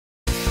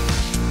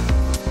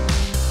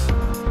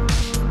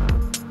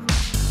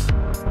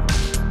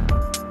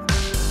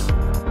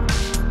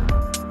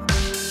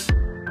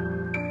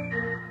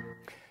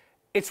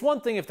It's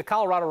one thing if the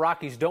Colorado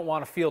Rockies don't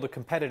want to field a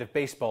competitive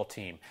baseball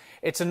team.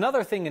 It's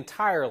another thing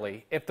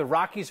entirely if the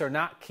Rockies are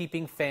not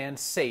keeping fans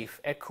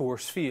safe at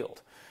Coors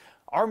Field.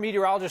 Our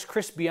meteorologist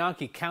Chris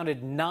Bianchi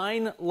counted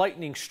 9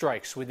 lightning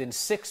strikes within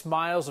 6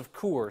 miles of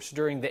Coors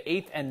during the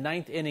 8th and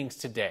 9th innings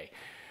today.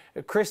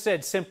 Chris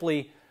said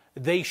simply,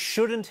 they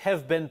shouldn't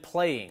have been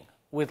playing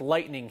with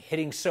lightning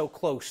hitting so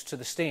close to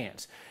the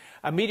stands.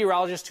 A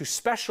meteorologist who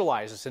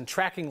specializes in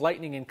tracking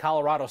lightning in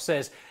Colorado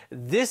says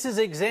this is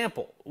an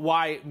example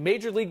why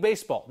Major League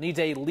Baseball needs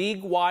a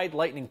league-wide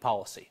lightning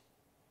policy.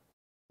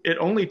 It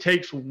only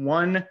takes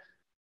one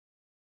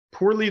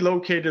poorly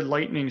located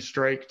lightning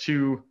strike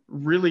to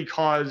really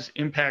cause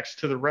impacts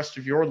to the rest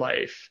of your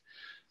life.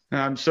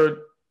 So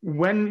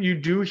when you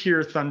do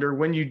hear thunder,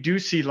 when you do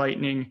see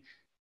lightning,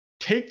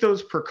 take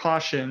those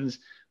precautions,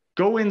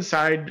 go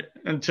inside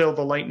until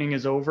the lightning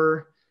is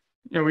over.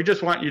 We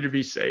just want you to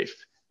be safe,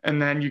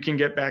 and then you can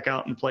get back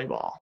out and play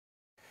ball.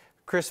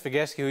 Chris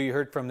Figeski, who you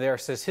heard from there,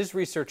 says his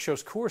research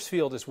shows Coors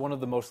Field is one of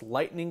the most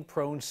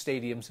lightning-prone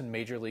stadiums in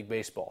Major League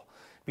Baseball.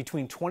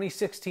 Between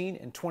 2016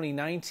 and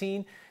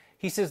 2019,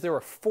 he says there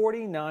were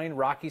 49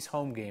 Rockies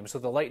home games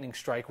with a lightning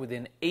strike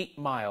within 8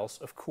 miles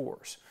of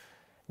Coors.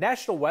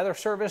 National Weather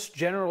Service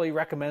generally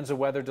recommends a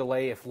weather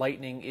delay if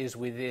lightning is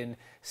within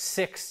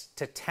 6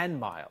 to 10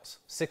 miles.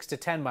 6 to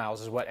 10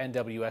 miles is what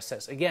NWS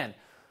says. Again,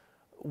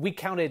 we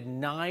counted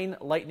 9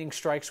 lightning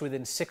strikes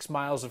within 6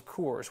 miles of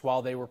Coors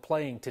while they were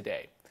playing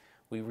today.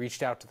 We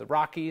reached out to the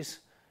Rockies,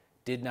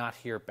 did not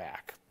hear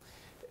back.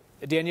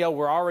 Danielle,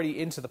 we're already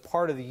into the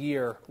part of the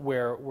year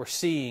where we're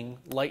seeing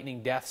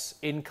lightning deaths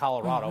in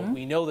Colorado.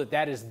 We know that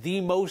that is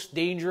the most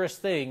dangerous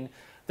thing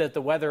that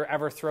the weather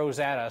ever throws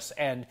at us,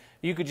 and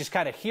you could just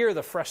kind of hear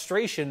the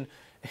frustration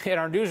in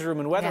our newsroom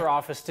and weather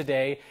office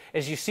today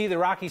as you see the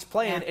Rockies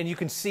playing and you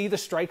can see the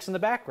strikes in the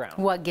background.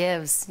 What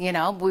gives? We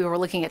were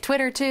looking at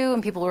Twitter too,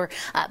 and people were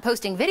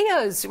posting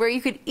videos where you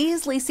could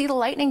easily see the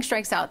lightning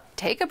strikes out.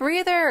 Take a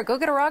breather, go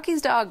get a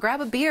Rockies dog,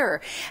 grab a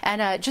beer,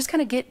 and just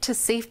kind of get to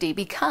safety,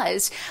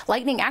 because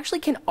lightning actually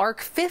can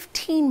arc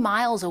 15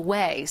 miles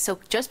away. So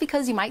just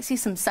because you might see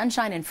some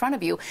sunshine in front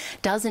of you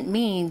doesn't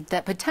mean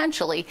that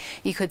potentially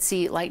you could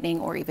see lightning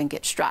or even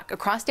get struck.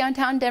 Across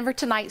downtown Denver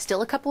tonight,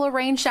 still a couple of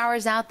rain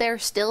showers out there.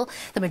 Still,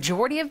 the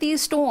majority of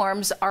these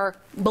storms are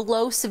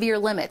below severe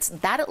limits.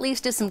 That at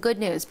least is some good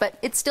news, but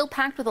it's still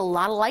packed with a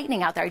lot of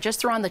lightning out there. I just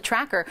threw on the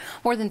tracker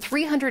more than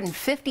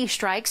 350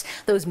 strikes,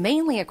 those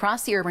mainly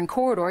across the urban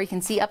corridor. You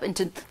can see up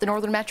into the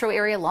northern metro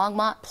area,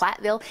 Longmont,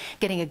 Platteville,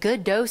 getting a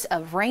good dose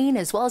of rain,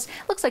 as well as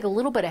looks like a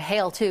little bit of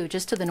hail too,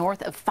 just to the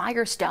north of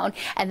Firestone.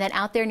 And then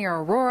out there near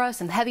Aurora,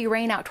 some heavy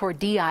rain out toward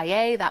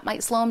DIA. That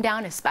might slow them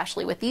down,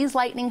 especially with these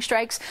lightning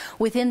strikes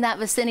within that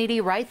vicinity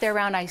right there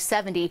around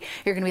I-70.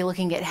 You're going to be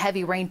looking at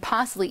heavy rain,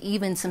 possibly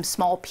even some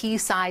small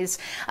pea-size,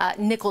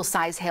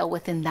 nickel-size hail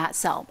within that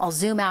cell. I'll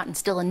zoom out, and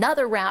still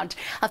another round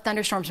of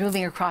thunderstorms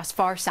moving across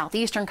far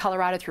southeastern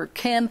Colorado through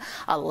Kim.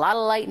 A lot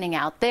of lightning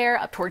out there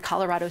up toward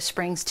Colorado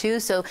Springs too.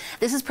 So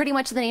this is pretty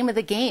much the name of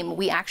the game.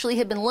 We actually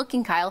have been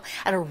looking, Kyle,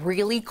 at a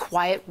really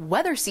quiet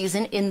weather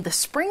season in the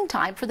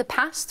springtime for the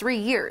past 3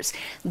 years.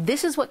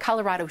 This is what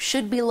Colorado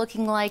should be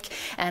looking like.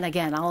 And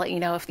again, I'll let you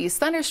know if these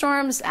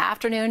thunderstorms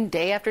afternoon,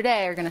 day after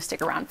day, are going to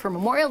stick around for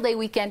Memorial Day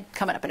weekend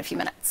coming up in a few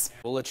minutes.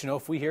 We'll let you know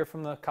if we hear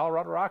from the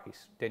Colorado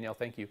Rockies. Danielle,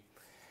 thank you.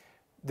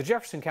 The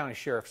Jefferson County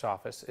Sheriff's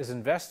Office is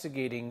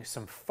investigating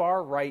some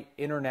far-right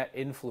internet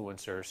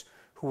influencers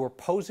who were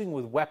posing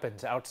with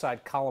weapons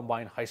outside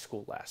Columbine High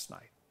School last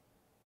night.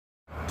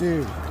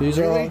 Dude, these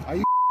really? Are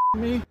you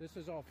me? This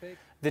is all fake.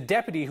 The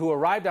deputy who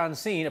arrived on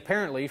scene,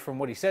 apparently, from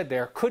what he said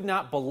there, could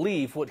not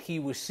believe what he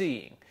was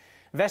seeing.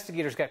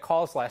 Investigators got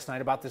calls last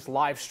night about this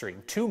live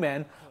stream. 2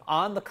 men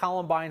on the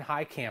Columbine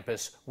High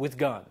campus with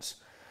guns.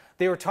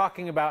 They were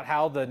talking about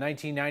how the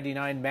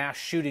 1999 mass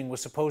shooting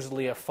was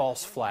supposedly a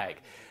false flag.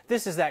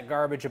 This is that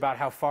garbage about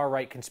how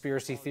far-right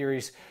conspiracy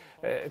theories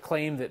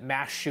claim that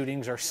mass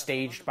shootings are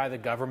staged by the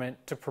government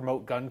to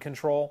promote gun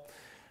control.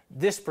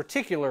 This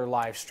particular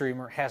live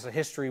streamer has a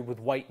history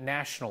with white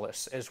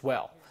nationalists as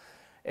well.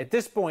 At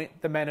this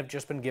point, the men have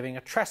just been giving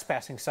a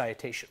trespassing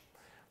citation.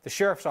 The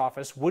sheriff's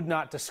office would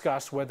not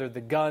discuss whether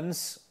the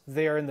guns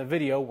there in the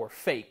video were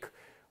fake,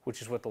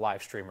 which is what the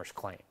live streamers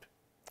claimed.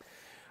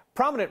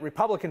 Prominent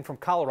Republican from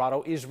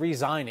Colorado is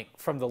resigning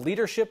from the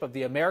leadership of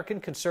the American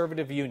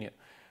Conservative Union.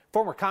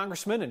 Former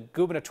Congressman and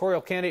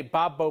gubernatorial candidate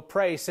Bob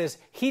Beaupre says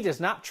he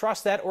does not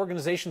trust that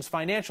organization's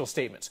financial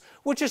statements,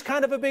 which is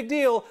kind of a big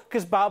deal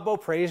because Bob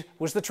Beaupre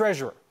was the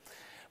treasurer.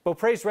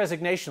 Beaupre's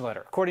resignation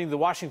letter, according to the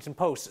Washington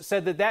Post,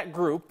 said that that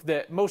group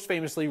that most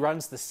famously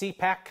runs the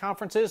CPAC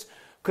conferences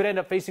could end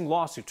up facing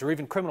lawsuits or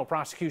even criminal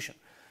prosecution.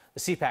 The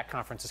CPAC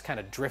conference has kind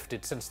of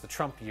drifted since the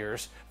Trump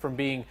years, from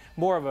being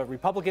more of a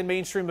Republican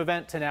mainstream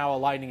event to now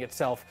aligning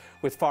itself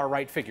with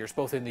far-right figures,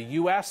 both in the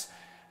U.S.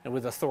 and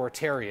with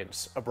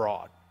authoritarians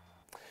abroad.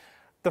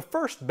 The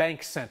First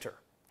Bank Center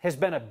has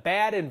been a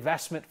bad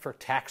investment for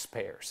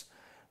taxpayers.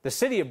 The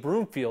city of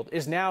Broomfield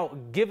is now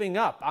giving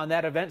up on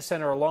that event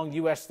center along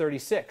US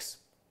 36.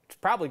 It's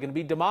probably going to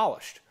be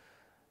demolished.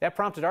 That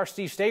prompted our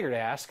Steve Stager to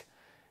ask,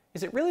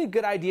 Is it really a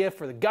good idea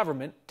for the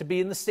government to be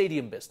in the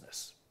stadium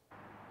business?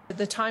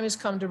 The time has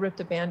come to rip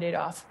the Band-Aid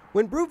off.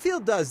 When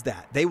Broomfield does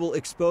that, they will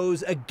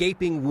expose a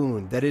gaping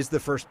wound that is the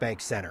First Bank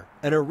Center,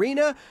 an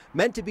arena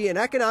meant to be an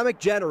economic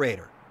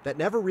generator that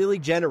never really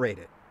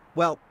generated.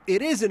 Well,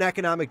 it is an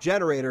economic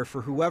generator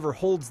for whoever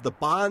holds the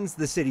bonds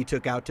the city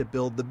took out to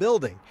build the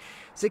building.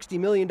 $60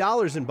 million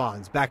in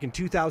bonds back in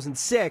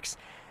 2006,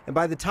 and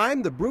by the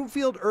time the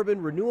Broomfield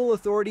Urban Renewal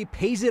Authority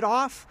pays it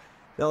off,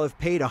 they'll have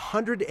paid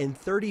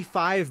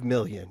 $135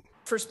 million.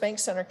 First Bank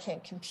Center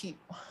can't compete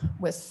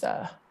with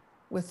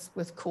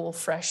cool,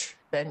 fresh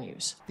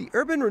venues. The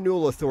Urban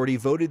Renewal Authority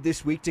voted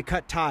this week to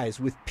cut ties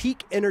with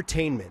Peak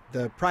Entertainment,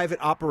 the private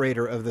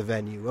operator of the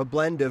venue, a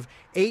blend of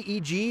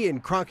AEG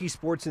and Kroenke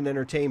Sports and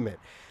Entertainment.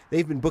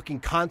 They've been booking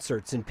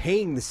concerts and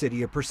paying the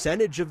city a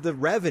percentage of the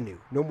revenue,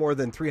 no more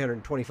than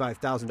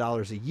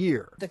 $325,000 a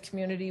year. The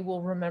community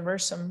will remember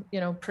some,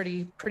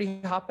 pretty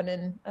hopping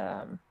in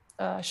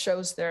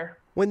shows there.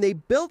 When they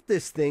built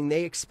this thing,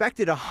 they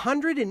expected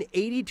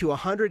 180 to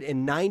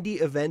 190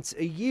 events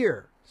a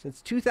year.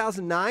 Since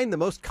 2009, the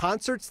most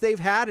concerts they've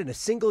had in a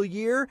single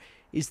year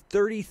is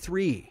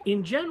 33.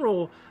 In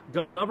general,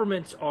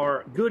 governments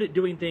are good at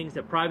doing things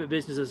that private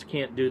businesses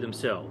can't do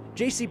themselves.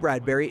 J.C.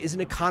 Bradbury is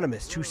an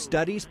economist who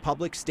studies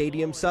public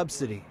stadium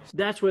subsidies.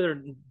 That's where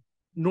they're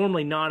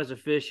normally not as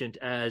efficient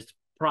as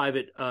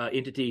private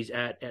entities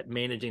at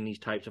managing these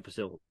types of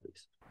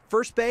facilities.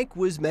 First Bank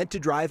was meant to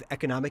drive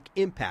economic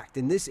impact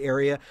in this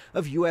area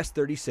of US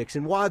 36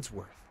 in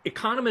Wadsworth.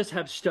 Economists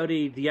have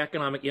studied the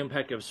economic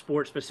impact of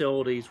sports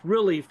facilities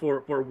really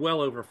for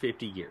well over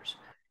 50 years.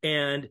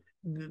 And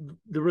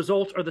the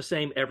results are the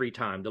same every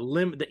time.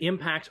 The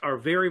impacts are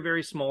very,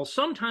 very small.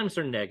 Sometimes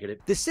they're negative.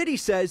 The city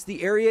says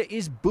the area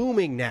is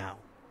booming now.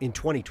 In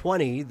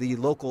 2020, the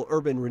local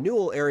urban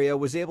renewal area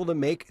was able to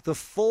make the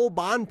full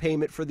bond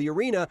payment for the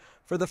arena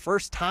for the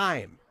first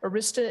time.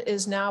 Arista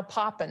is now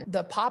popping.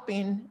 The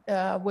popping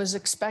was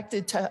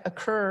expected to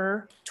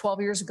occur 12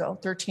 years ago,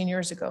 13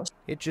 years ago.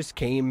 It just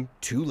came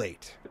too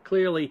late.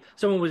 Clearly,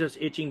 someone was just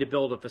itching to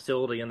build a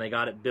facility and they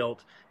got it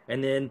built.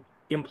 And then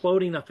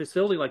imploding a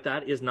facility like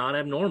that is not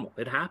abnormal.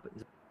 It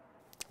happens.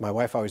 My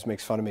wife always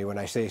makes fun of me when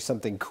I say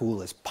something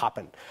cool is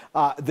poppin'.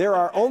 There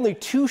are only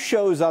 2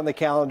 shows on the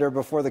calendar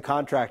before the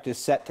contract is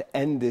set to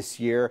end this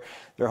year.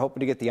 They're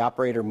hoping to get the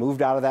operator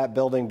moved out of that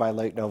building by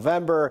late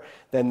November.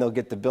 Then they'll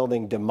get the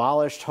building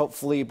demolished,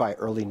 hopefully by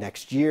early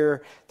next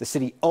year. The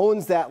city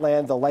owns that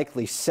land. They'll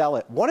likely sell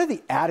it. One of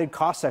the added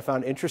costs I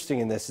found interesting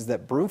in this is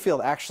that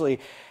Broomfield actually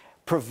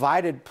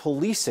provided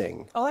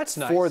policing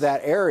for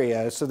that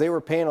area, so they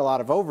were paying a lot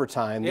of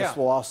overtime. This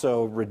will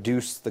also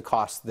reduce the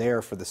cost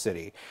there for the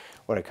city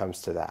when it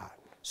comes to that.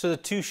 So the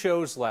 2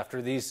 shows left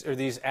are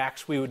these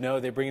acts we would know?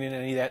 They bringing in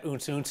any of that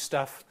oons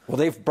stuff? Well,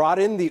 they've brought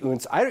in the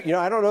oons. I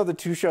don't know the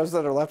 2 shows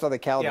that are left on the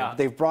calendar. Yeah.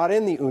 They've brought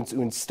in the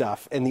oons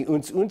stuff, and the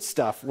oons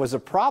stuff was a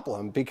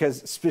problem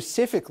because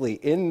specifically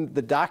in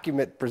the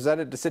document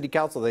presented to City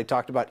Council, they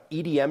talked about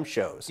EDM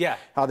shows. Yeah.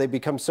 How they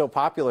become so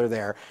popular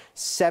there.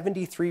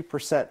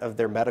 73% of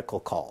their medical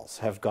calls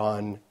have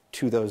gone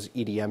to those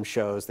EDM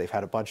shows. They've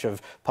had a bunch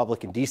of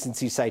public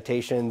indecency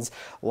citations,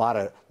 a lot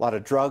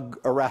of drug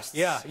arrests.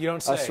 Yeah, you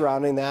don't say.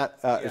 Surrounding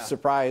that.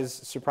 Surprise,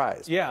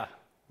 surprise. Yeah.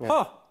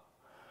 Huh.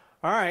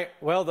 All right.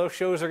 Well, those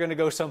shows are going to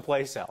go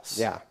someplace else.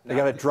 Yeah. They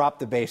got to drop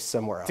the base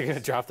somewhere else. They're going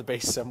to drop the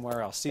base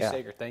somewhere else. Steve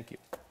Sager, thank you.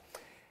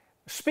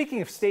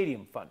 Speaking of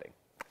stadium funding,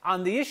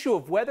 on the issue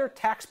of whether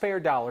taxpayer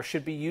dollars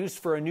should be used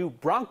for a new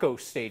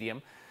Broncos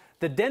stadium,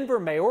 the Denver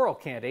mayoral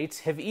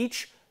candidates have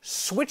each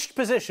switched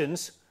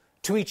positions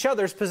to each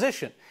other's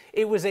position.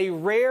 It was a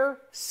rare,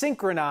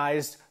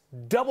 synchronized,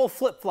 double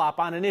flip-flop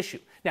on an issue.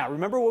 Now,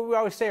 remember what we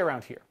always say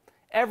around here.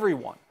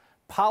 Everyone,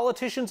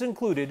 politicians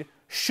included,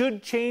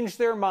 should change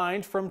their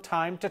mind from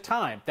time to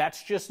time.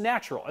 That's just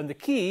natural. And the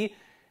key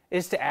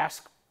is to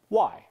ask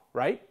why,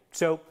 right?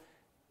 So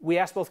we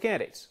asked both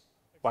candidates,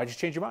 why'd you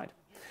change your mind?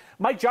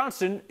 Mike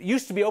Johnston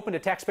used to be open to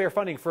taxpayer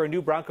funding for a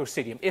new Broncos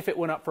stadium if it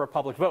went up for a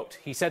public vote.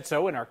 He said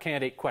so in our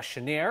candidate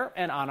questionnaire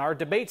and on our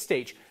debate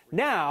stage.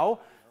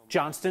 Now,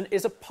 Johnston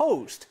is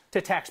opposed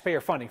to taxpayer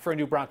funding for a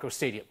new Broncos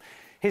stadium.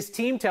 His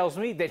team tells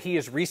me that he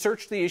has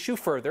researched the issue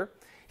further.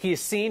 He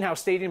has seen how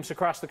stadiums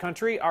across the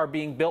country are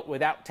being built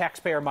without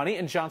taxpayer money,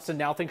 and Johnston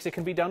now thinks it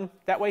can be done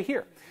that way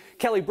here.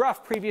 Kelly Brough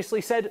previously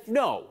said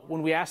no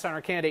when we asked on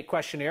our candidate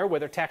questionnaire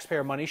whether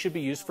taxpayer money should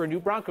be used for a new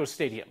Broncos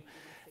stadium.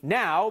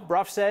 Now,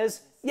 Brough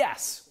says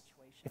yes,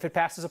 if it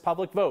passes a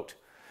public vote.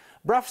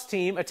 Brough's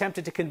team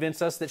attempted to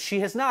convince us that she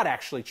has not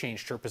actually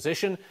changed her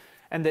position,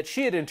 and that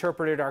she had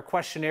interpreted our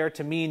questionnaire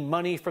to mean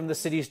money from the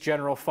city's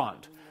general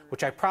fund,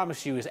 which I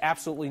promise you is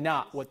absolutely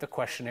not what the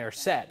questionnaire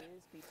said.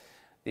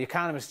 The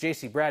economist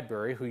J.C.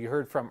 Bradbury, who you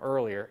heard from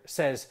earlier,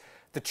 says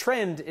the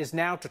trend is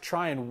now to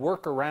try and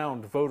work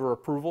around voter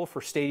approval for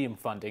stadium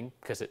funding,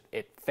 because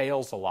it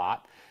fails a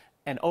lot,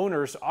 and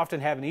owners often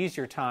have an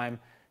easier time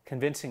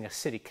convincing a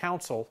city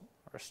council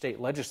or a state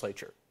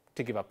legislature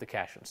to give up the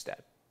cash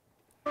instead.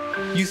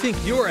 You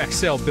think your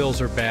Xcel bills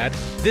are bad?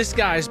 This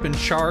guy's been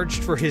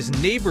charged for his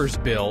neighbor's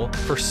bill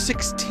for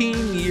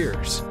 16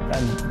 years.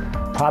 I'm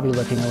probably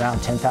looking around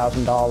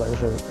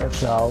 $10,000 or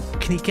so.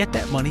 Can he get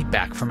that money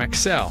back from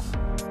Xcel?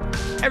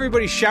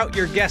 Everybody shout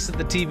your guess at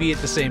the TV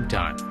at the same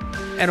time.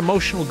 An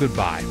emotional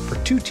goodbye for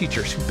two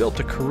teachers who built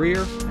a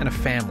career and a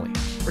family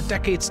for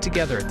decades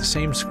together at the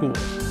same school.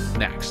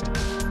 Next.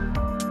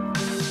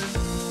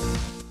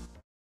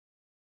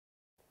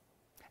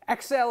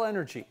 Xcel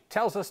Energy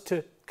tells us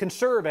to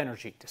conserve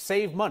energy, to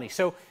save money,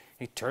 so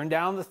you turn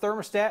down the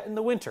thermostat in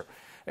the winter.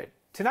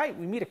 Tonight,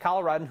 we meet a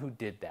Coloradan who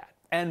did that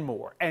and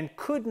more, and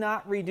could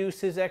not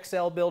reduce his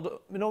Xcel bill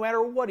no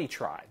matter what he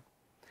tried.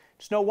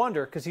 It's no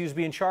wonder, because he was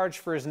being charged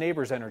for his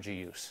neighbor's energy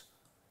use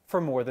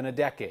for more than a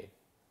decade.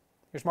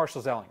 Here's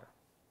Marshall Zellinger.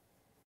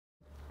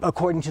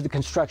 According to the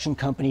construction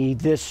company,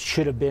 this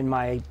should have been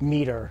my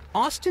meter.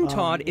 Austin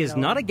Todd is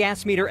not a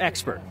gas meter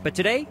expert, but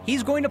today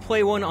he's going to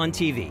play one on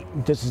TV.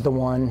 This is the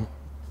one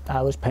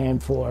I was paying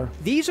for.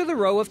 These are the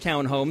row of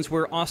townhomes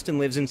where Austin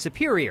lives in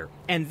Superior,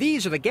 and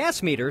these are the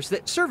gas meters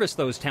that service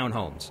those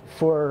townhomes.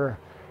 For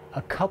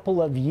a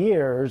couple of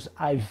years,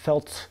 I've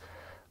felt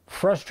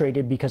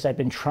frustrated because I've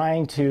been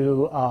trying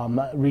to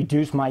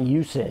reduce my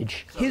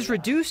usage. His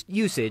reduced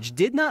usage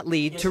did not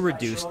lead to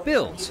reduced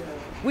bills,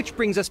 which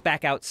brings us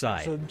back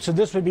outside. So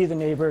this would be the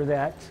neighbor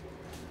that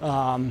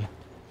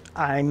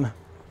I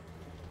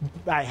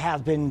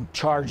have been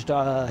charged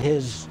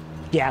his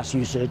gas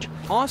usage.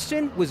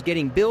 Austin was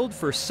getting billed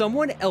for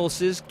someone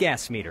else's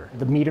gas meter.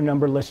 The meter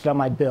number listed on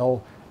my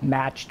bill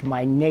matched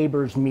my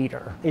neighbor's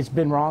meter. It's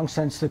been wrong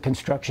since the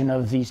construction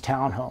of these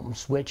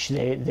townhomes, which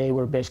they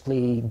were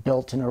basically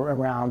built in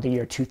around the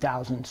year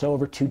 2000, so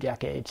over 2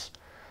 decades.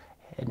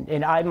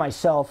 And I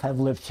myself have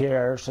lived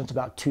here since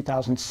about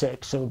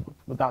 2006, so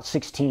about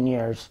 16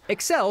 years.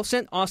 Xcel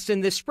sent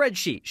Austin this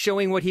spreadsheet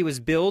showing what he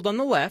was billed on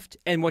the left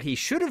and what he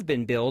should have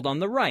been billed on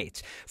the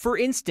right. For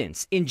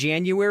instance, in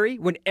January,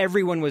 when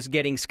everyone was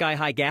getting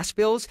sky-high gas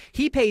bills,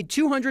 he paid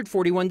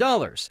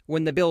 $241,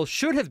 when the bill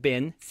should have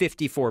been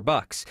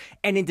 $54.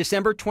 And in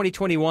December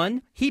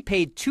 2021, he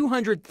paid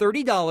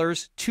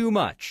 $230 too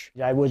much.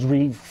 I was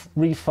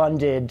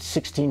refunded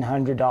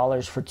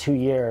 $1,600 for 2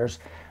 years.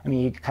 I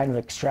mean, you kind of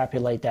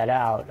extrapolate that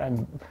out.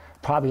 I'm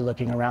probably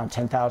looking around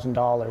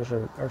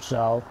 $10,000 or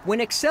so. When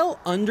Xcel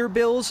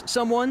underbills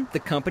someone, the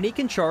company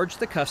can charge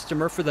the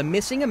customer for the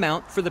missing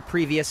amount for the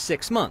previous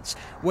 6 months.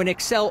 When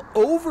Xcel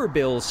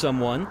overbills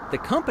someone, the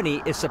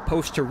company is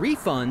supposed to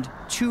refund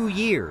 2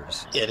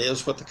 years. It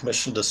is what the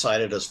commission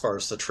decided as far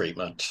as the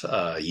treatment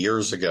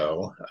years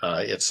ago.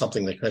 It's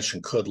something the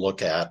commission could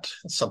look at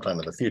sometime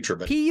in the future.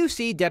 But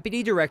PUC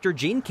Deputy Director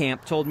Gene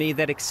Camp told me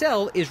that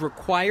Xcel is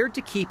required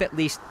to keep at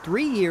least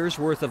 3 years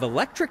worth of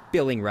electric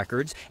billing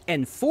records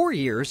and 4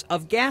 years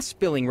of gas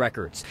billing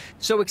records.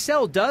 So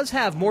Xcel does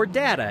have more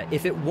data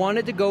if it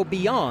wanted to go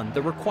beyond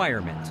the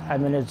requirement.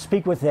 I'm going to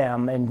speak with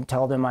them and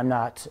tell them I'm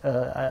not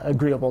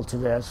agreeable to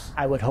this.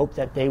 I would hope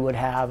that they would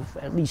have,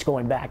 at least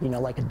going back,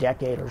 like a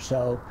decade or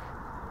so.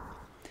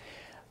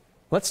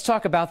 Let's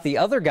talk about the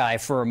other guy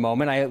for a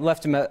moment. I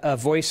left him a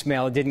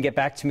voicemail. It didn't get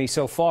back to me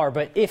so far.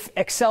 But if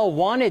Xcel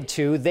wanted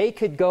to, they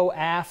could go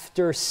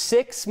after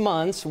 6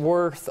 months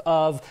worth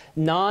of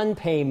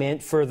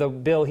non-payment for the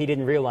bill he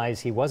didn't realize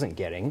he wasn't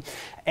getting.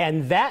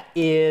 And that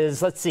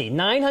is, let's see,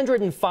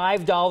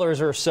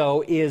 $905 or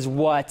so is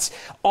what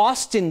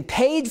Austin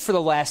paid for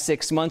the last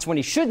 6 months when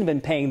he shouldn't have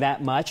been paying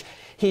that much.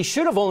 He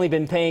should have only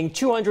been paying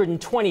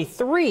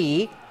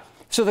 $223.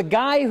 So the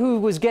guy who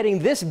was getting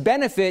this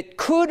benefit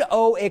could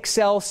owe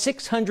Xcel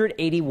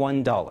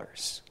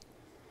 $681.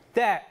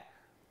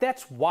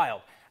 That's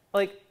wild.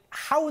 Like,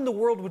 how in the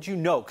world would you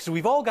know? Because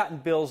we've all gotten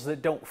bills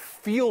that don't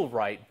feel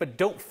right,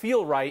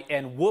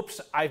 and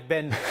whoops, I've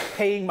been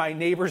paying my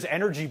neighbor's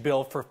energy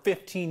bill for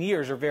 15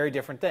 years are very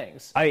different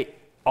things.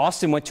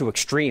 Austin went to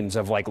extremes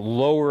of like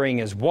lowering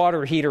his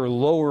water heater,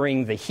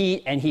 lowering the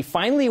heat, and he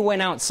finally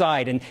went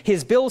outside and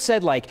his bill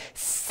said like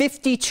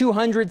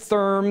 5,200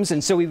 therms,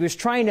 and so he was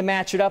trying to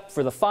match it up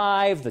for the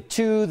 5, the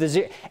 2, the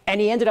 0,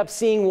 and he ended up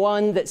seeing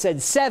one that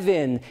said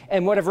 7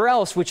 and whatever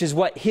else, which is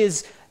what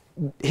his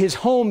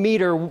home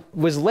meter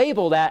was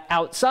labeled at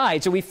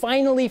outside. So we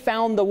finally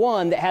found the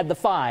one that had the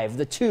 5,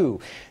 the 2,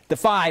 the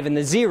 5, and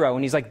the 0.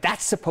 And he's like,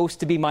 that's supposed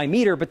to be my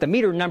meter, but the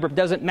meter number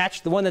doesn't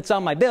match the one that's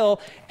on my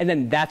bill. And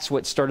then that's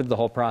what started the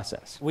whole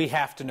process. We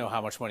have to know how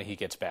much money he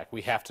gets back.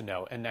 We have to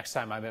know. And next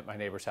time I'm at my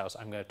neighbor's house,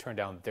 I'm going to turn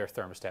down their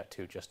thermostat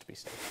too, just to be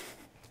safe.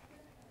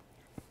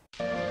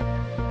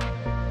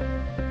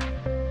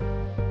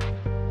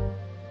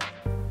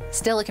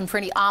 Still looking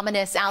pretty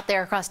ominous out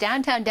there across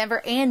downtown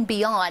Denver and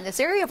beyond. This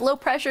area of low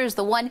pressure is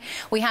the one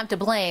we have to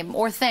blame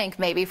or thank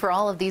maybe for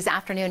all of these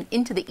afternoon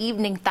into the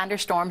evening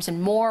thunderstorms,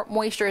 and more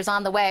moisture is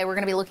on the way. We're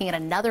going to be looking at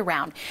another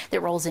round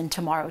that rolls in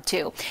tomorrow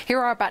too. Here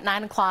are about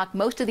 9 o'clock.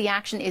 Most of the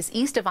action is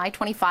east of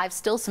I-25.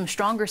 Still some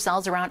stronger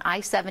cells around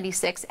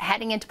I-76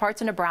 heading into parts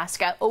of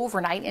Nebraska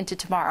overnight into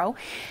tomorrow.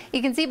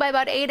 You can see by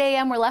about 8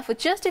 a.m. we're left with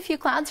just a few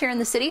clouds here in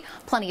the city.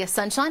 Plenty of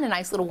sunshine, a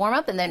nice little warm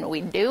up, and then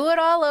we do it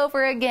all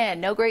over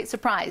again. No great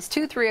surprise. highs.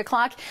 2, 3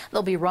 o'clock,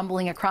 they'll be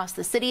rumbling across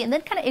the city and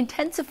then kind of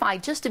intensify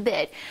just a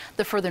bit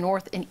the further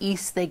north and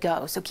east they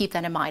go. So keep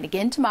that in mind.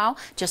 Again, tomorrow,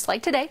 just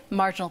like today,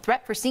 marginal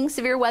threat for seeing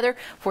severe weather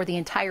for the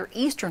entire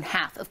eastern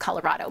half of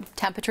Colorado.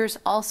 Temperatures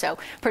also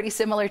pretty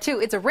similar too.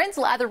 It's a rinse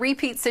lather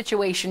repeat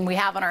situation we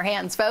have on our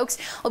hands, folks.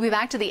 We'll be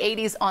back to the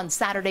 80s on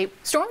Saturday.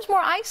 Storms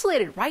more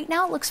isolated. Right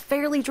now it looks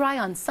fairly dry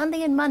on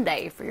Sunday and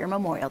Monday for your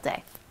Memorial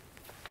Day.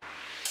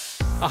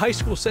 A high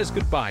school says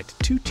goodbye to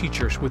 2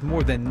 teachers with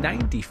more than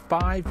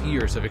 95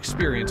 years of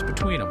experience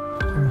between them.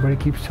 Everybody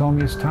keeps telling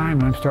me it's time,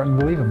 and I'm starting to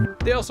believe them.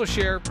 They also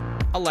share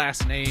a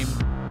last name,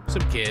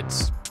 some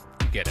kids.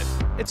 You get it.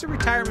 It's a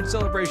retirement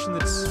celebration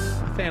that's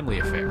a family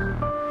affair.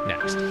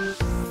 Next.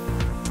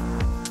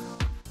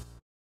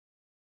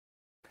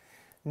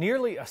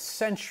 Nearly a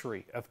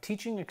century of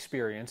teaching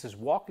experience is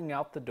walking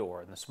out the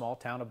door in the small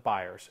town of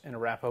Byers in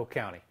Arapahoe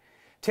County.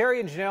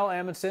 Terry and Janelle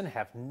Amundsen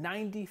have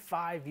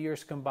 95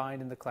 years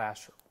combined in the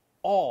classroom,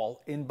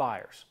 all in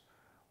Byers.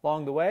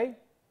 Along the way,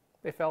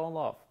 they fell in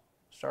love,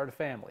 started a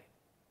family,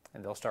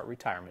 and they'll start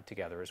retirement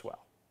together as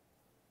well.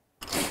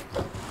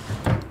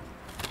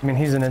 I mean,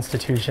 he's an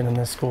institution in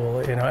this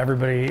school. You know,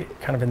 everybody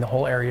kind of in the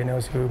whole area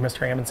knows who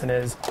Mr. Amundsen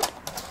is.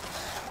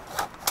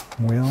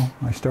 Well,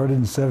 I started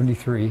in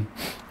 '73.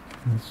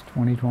 It's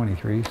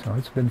 2023, so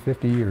it's been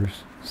 50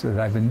 years since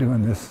I've been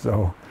doing this,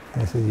 so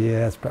I said,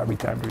 yeah, it's probably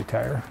time to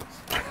retire.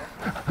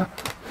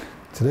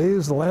 Today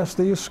is the last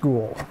day of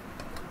school.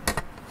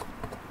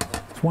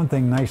 It's one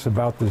thing nice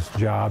about this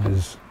job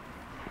is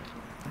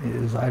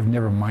I've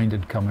never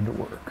minded coming to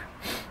work.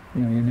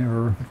 You know, you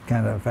never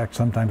kind of, in fact,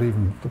 sometimes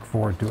even look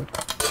forward to it.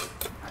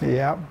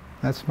 Yeah,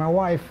 that's my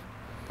wife,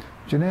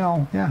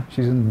 Janelle. Yeah,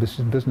 she's in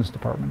the business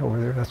department over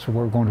there. That's where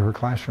we're going to her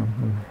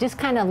classroom. Just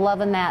kind of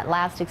loving that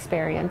last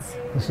experience.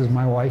 This is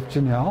my wife,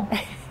 Janelle.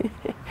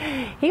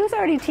 He was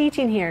already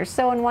teaching here,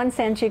 so in one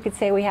sense you could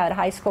say we had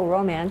high school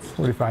romance.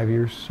 45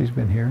 years she's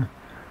been here,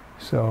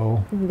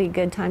 so. It'd be a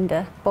good time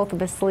to both of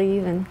us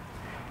leave and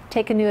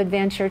take a new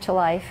adventure to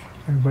life.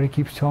 Everybody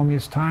keeps telling me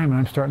it's time, and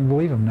I'm starting to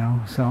believe them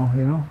now, so,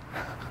 you know.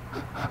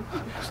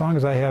 As long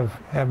as I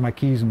have my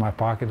keys in my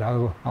pocket,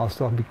 I'll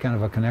still be kind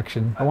of a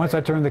connection. But once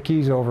I turn the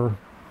keys over,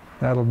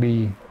 that'll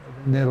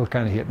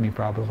kind of hit me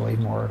probably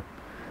more.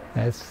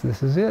 This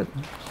is it,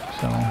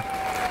 so.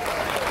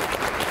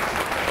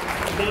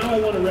 Now I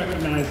want to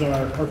recognize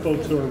our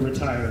folks who are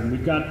retiring.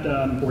 We've got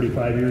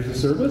 45 years of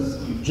service,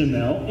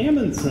 Janelle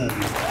Amundsen.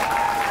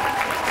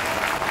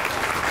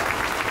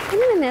 I'm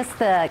going to miss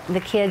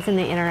the kids and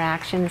the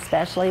interaction,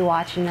 especially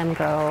watching them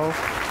grow.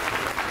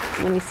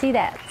 When you see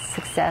that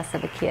success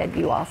of a kid,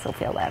 you also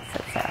feel that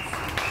success.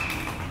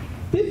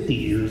 50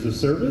 years of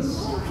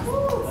service,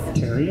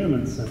 Terry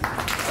Amundsen.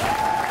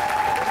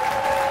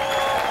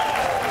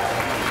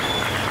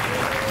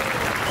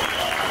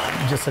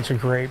 Just such a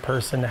great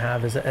person to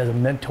have as a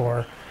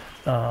mentor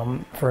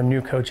for a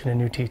new coach and a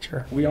new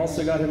teacher. We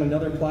also got him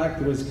another plaque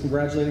that was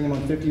congratulating him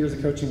on 50 years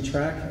of coaching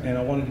track, and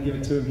I wanted to give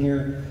it to him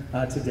here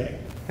today.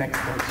 Thanks,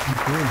 Coach.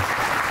 Thank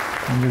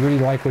you. When you really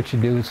like what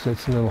you do, it's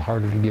a little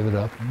harder to give it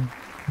up.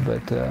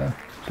 But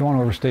don't want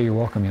to overstay your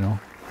welcome, you know.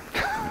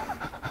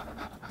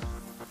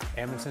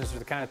 Amundsens are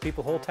the kind of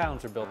people whole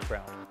towns are built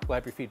around. We'll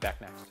have your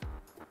feedback next.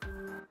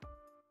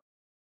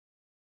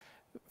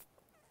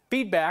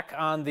 Feedback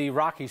on the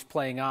Rockies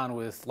playing on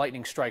with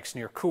lightning strikes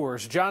near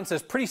Coors. John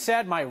says, pretty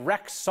sad my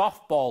rec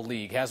softball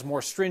league has more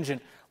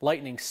stringent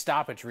lightning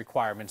stoppage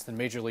requirements than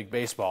Major League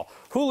Baseball.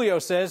 Julio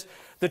says,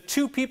 the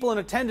 2 people in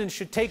attendance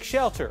should take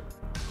shelter.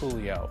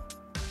 Julio.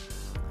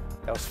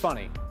 That was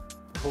funny.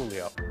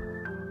 Julio.